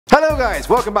guys,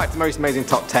 welcome back to the Most Amazing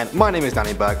Top 10. My name is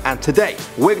Danny Berg, and today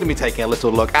we're going to be taking a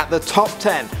little look at the top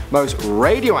 10 most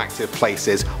radioactive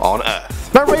places on Earth.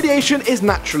 Now, radiation is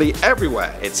naturally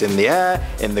everywhere. It's in the air,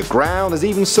 in the ground, there's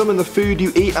even some in the food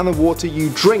you eat and the water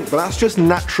you drink, but that's just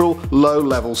natural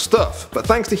low-level stuff. But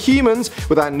thanks to humans,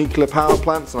 with our nuclear power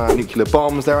plants and our nuclear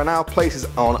bombs, there are now places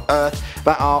on Earth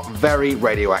that are very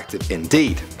radioactive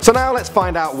indeed. So now let's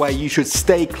find out where you should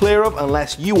stay clear of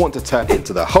unless you want to turn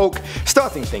into the Hulk,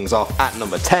 starting things off at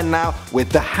number 10 now with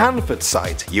the Hanford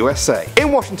Site USA.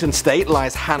 In Washington State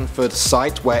lies Hanford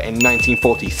Site, where in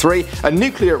 1943 a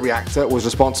nuclear reactor was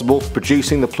responsible for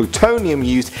producing the plutonium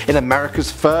used in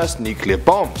America's first nuclear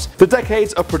bombs. The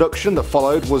decades of production that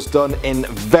followed was done in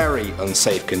very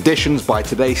unsafe conditions by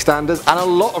today's standards, and a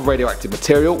lot of radioactive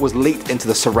material was leaked into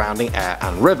the surrounding air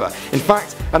and river. In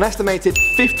fact, an estimated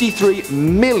 53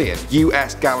 million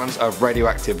US gallons of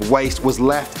radioactive waste was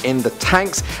left in the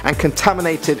tanks, and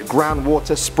contaminated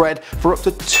groundwater spread for up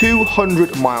to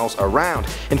 200 miles around.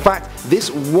 In fact, this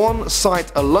one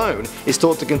site alone is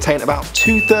thought to contain about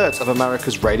 2/3 of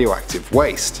America's radioactive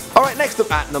waste. Alright, next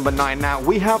up at number 9 now,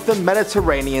 we have the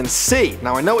Mediterranean Sea.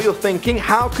 Now I know what you're thinking,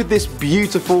 how could this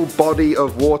beautiful body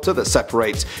of water that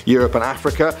separates Europe and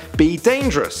Africa be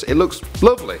dangerous? It looks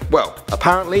lovely. Well,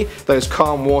 apparently those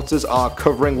calm waters are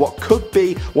covering what could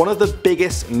be one of the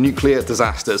biggest nuclear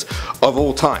disasters of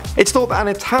all time. It's thought that an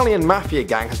Italian mafia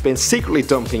gang has been secretly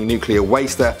dumping nuclear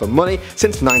waste there for money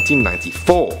since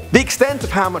 1994. The extent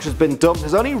of how much has been dumped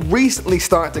has only recently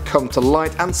started to come to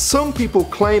light, and some people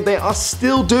claim they are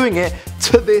still doing it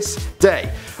to this day.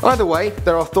 Either way,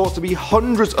 there are thought to be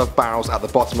hundreds of barrels at the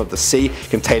bottom of the sea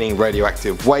containing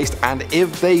radioactive waste, and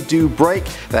if they do break,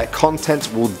 their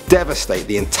contents will devastate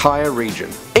the entire region.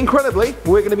 Incredibly,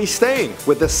 we're going to be staying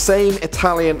with the same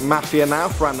Italian mafia now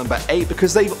for our number 8,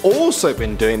 because they've also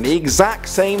been doing the exact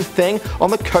same thing on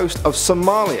the coast of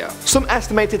Somalia. Some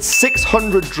estimated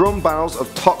 600 drum barrels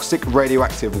of toxic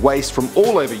radioactive waste from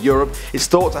all over Europe is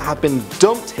thought to have been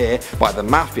dumped here by the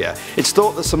mafia. It's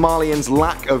thought the Somalians'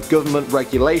 lack of government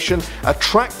regulation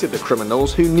attracted the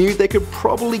criminals, who knew they could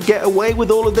probably get away with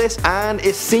all of this, and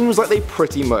it seems like they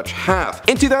pretty much have.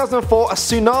 In 2004, a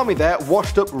tsunami there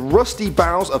washed up rusty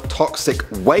barrels of toxic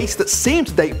waste that seem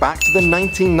to date back to the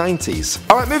 1990s.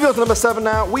 Alright, moving on to number 7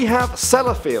 now, we have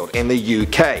Sellafield in the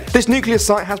UK. This nuclear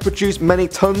site has produced many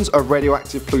tons of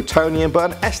radioactive plutonium,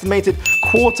 but an estimated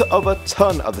 1/4 of a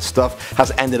ton of the stuff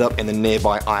has ended up in the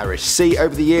nearby Irish Sea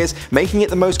over the years, making it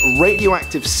the most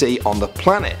radioactive sea on the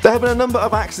planet. There have been a number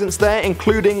of accidents there,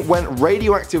 including when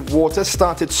radioactive water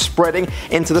started spreading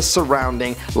into the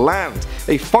surrounding land.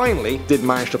 They finally did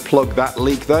manage to plug that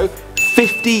leak though,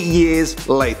 50 years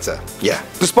later. Yeah.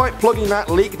 Despite plugging that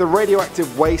leak, the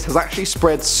radioactive waste has actually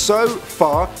spread so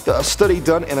far that a study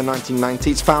done in the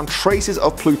 1990s found traces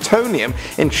of plutonium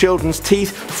in children's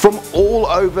teeth from all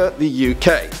over the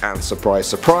UK. And surprise,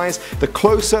 surprise, the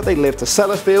closer they lived to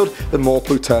Sellafield, the more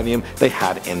plutonium they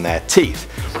had in their teeth.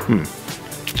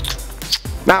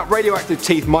 Now, radioactive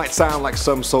teeth might sound like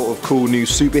some sort of cool new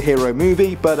superhero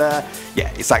movie, but yeah,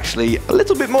 it's actually a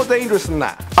little bit more dangerous than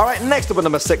that. Alright, next up at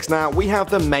number 6 now, we have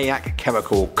the Mayak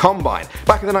Chemical Combine.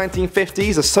 Back in the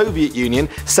 1950s, the Soviet Union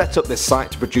set up this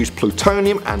site to produce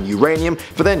plutonium and uranium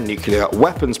for their nuclear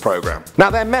weapons program.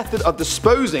 Now, their method of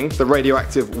disposing the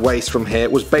radioactive waste from here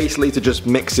was basically to just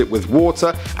mix it with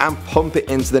water and pump it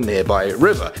into the nearby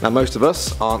river. Now, most of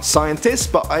us aren't scientists,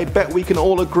 but I bet we can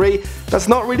all agree that's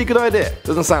not a really good idea.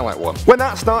 Doesn't sound like one. When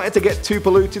that started to get too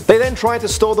polluted, they then tried to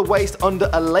store the waste under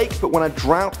a lake, but when a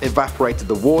drought evaporated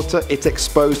the water, it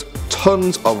exposed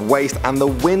tons of waste, and the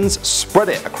winds spread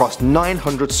it across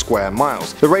 900 square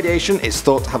miles. The radiation is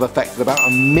thought to have affected about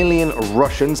 1 million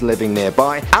Russians living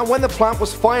nearby, and when the plant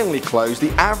was finally closed,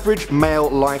 the average male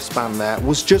lifespan there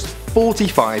was just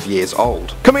 45 years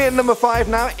old. Coming in at number 5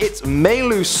 now, it's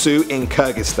Melusu in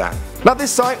Kyrgyzstan. Now,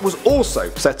 this site was also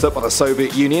set up by the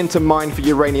Soviet Union to mine for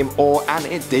uranium ore, and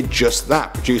it did just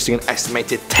that, producing an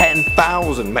estimated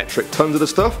 10,000 metric tons of the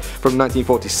stuff from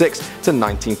 1946 to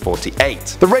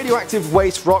 1948. The radioactive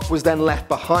waste rock was then left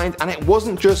behind, and it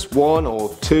wasn't just 1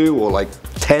 or 2 or like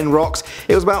 10 rocks,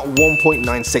 it was about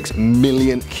 1.96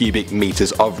 million cubic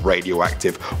meters of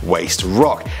radioactive waste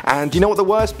rock. And you know what the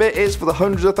worst bit is for the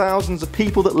hundreds of thousands of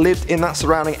people that lived in that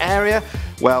surrounding area?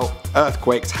 Well,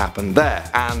 earthquakes happen there,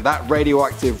 and that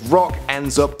radioactive rock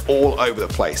ends up all over the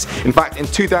place. In fact, in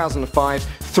 2005,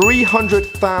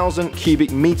 300,000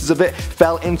 cubic meters of it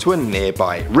fell into a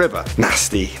nearby river.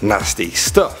 Nasty, nasty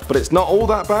stuff. But it's not all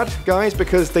that bad, guys,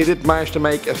 because they did manage to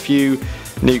make a few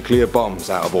nuclear bombs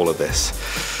out of all of this.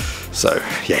 So,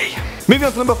 yay. Moving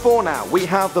on to number 4 now, we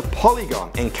have the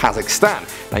Polygon in Kazakhstan.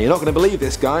 Now you're not going to believe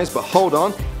this, guys, but hold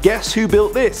on, guess who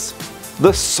built this?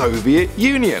 The Soviet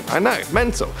Union. I know,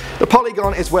 mental. The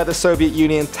Polygon is where the Soviet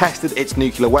Union tested its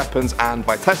nuclear weapons, and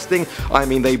by testing I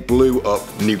mean they blew up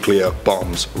nuclear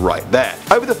bombs right there.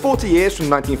 Over the 40 years from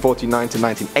 1949 to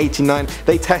 1989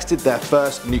 they tested their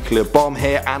first nuclear bomb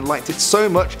here and liked it so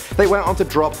much they went on to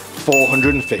drop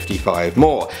 455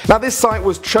 more. Now this site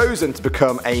was chosen to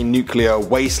become a nuclear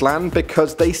wasteland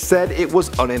because they said it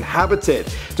was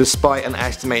uninhabited, despite an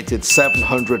estimated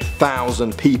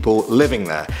 700,000 people living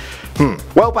there.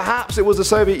 Well, perhaps it was the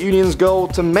Soviet Union's goal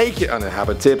to make it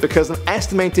uninhabited because an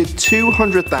estimated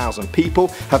 200,000 people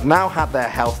have now had their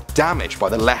health damaged by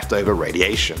the leftover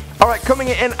radiation. Alright, coming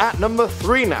in at number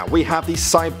 3 now, we have the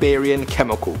Siberian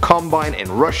Chemical Combine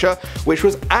in Russia, which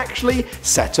was actually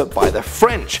set up by the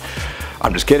French.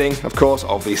 I'm just kidding, of course,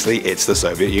 obviously it's the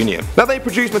Soviet Union. Now they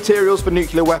produced materials for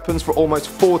nuclear weapons for almost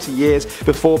 40 years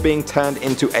before being turned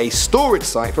into a storage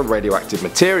site for radioactive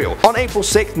material. On April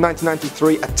 6,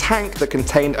 1993, a tank that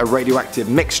contained a radioactive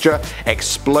mixture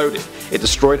exploded. It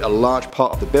destroyed a large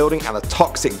part of the building and the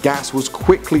toxic gas was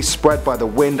quickly spread by the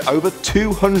wind over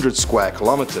 200 square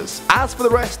kilometers. As for the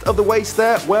rest of the waste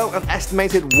there, well, an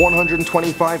estimated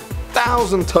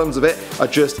 125,000 tons of it are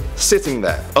just sitting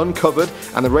there, uncovered,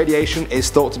 and the radiation is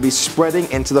thought to be spreading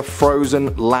into the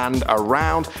frozen land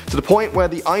around, to the point where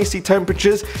the icy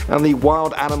temperatures and the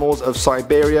wild animals of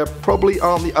Siberia probably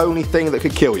aren't the only thing that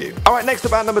could kill you. Alright, next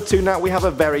up at number 2 now, we have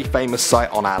a very famous site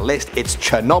on our list. It's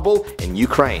Chernobyl in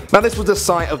Ukraine. Now this was the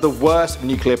site of the worst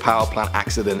nuclear power plant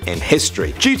accident in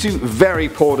history. Due to very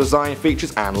poor design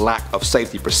features and lack of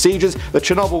safety procedures, the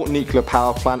Chernobyl nuclear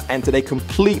power plant entered a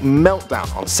complete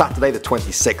meltdown on Saturday the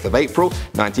 26th of April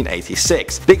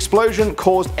 1986. The explosion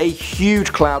caused a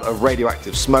huge cloud of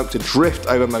radioactive smoke to drift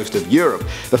over most of Europe.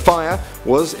 The fire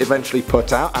was eventually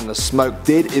put out and the smoke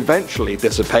did eventually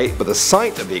dissipate, but the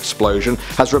site of the explosion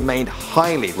has remained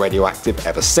highly radioactive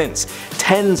ever since.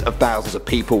 Tens of thousands of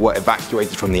people were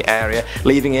evacuated from the area,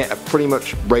 leaving it a pretty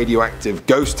much radioactive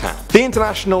ghost town. The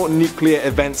International Nuclear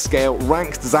Event Scale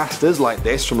ranks disasters like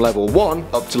this from level 1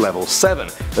 up to level 7.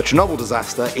 The Chernobyl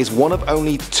disaster is one of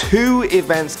only 2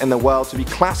 events in the world to be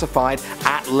classified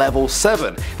at level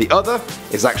 7. The other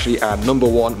is actually our number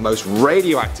 1 most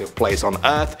radioactive place on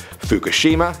Earth,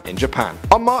 Fukushima in Japan.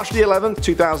 On March the 11th,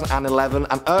 2011,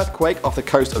 an earthquake off the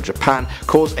coast of Japan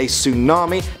caused a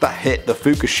tsunami that hit the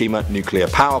Fukushima nuclear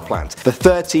power plant. The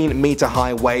 13-meter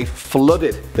high wave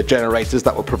flooded the generators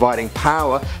that were providing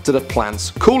power to the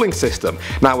plant's cooling system.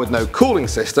 Now with no cooling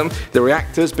system, the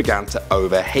reactors began to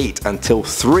overheat until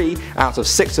 3 out of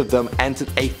 6 of them entered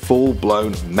a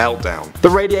full-blown meltdown. The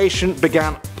radiation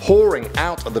began pouring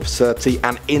out of the facility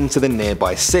and into the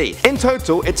nearby sea. In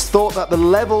total, it's thought that the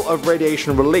level of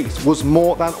radiation released was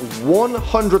more than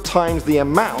 100 times the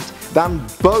amount than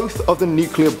both of the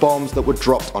nuclear bombs that were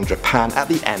dropped on Japan at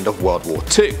the end of World War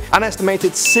II. An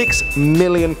estimated 6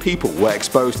 million people were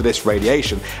exposed to this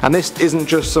radiation, and this isn't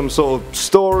just some sort of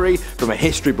story from a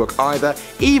history book either.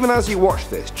 Even as you watch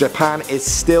this, Japan is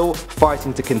still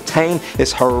fighting to contain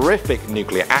this horrific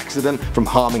nuclear accident from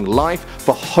harming life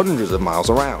for hundreds of miles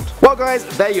around. Well guys,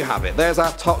 there you have it. There's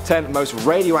our top 10 most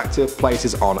radioactive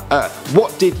places on Earth.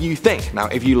 What did you think? Now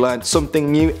if you learned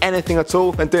something new, anything at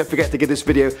all, then don't forget to give this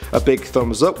video a big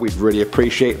thumbs up. We'd really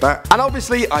appreciate that. And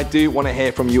obviously I do want to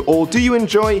hear from you all. Do you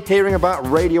enjoy hearing about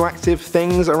radioactive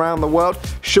things around the world?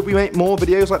 Should we make more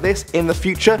videos like this in the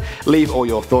future? Leave all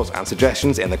your thoughts and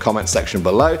suggestions in the comments section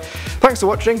below. Thanks for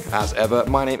watching. As ever,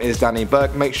 my name is Danny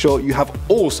Burke. Make sure you have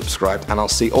all subscribed and I'll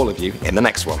see all of you in the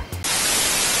next one.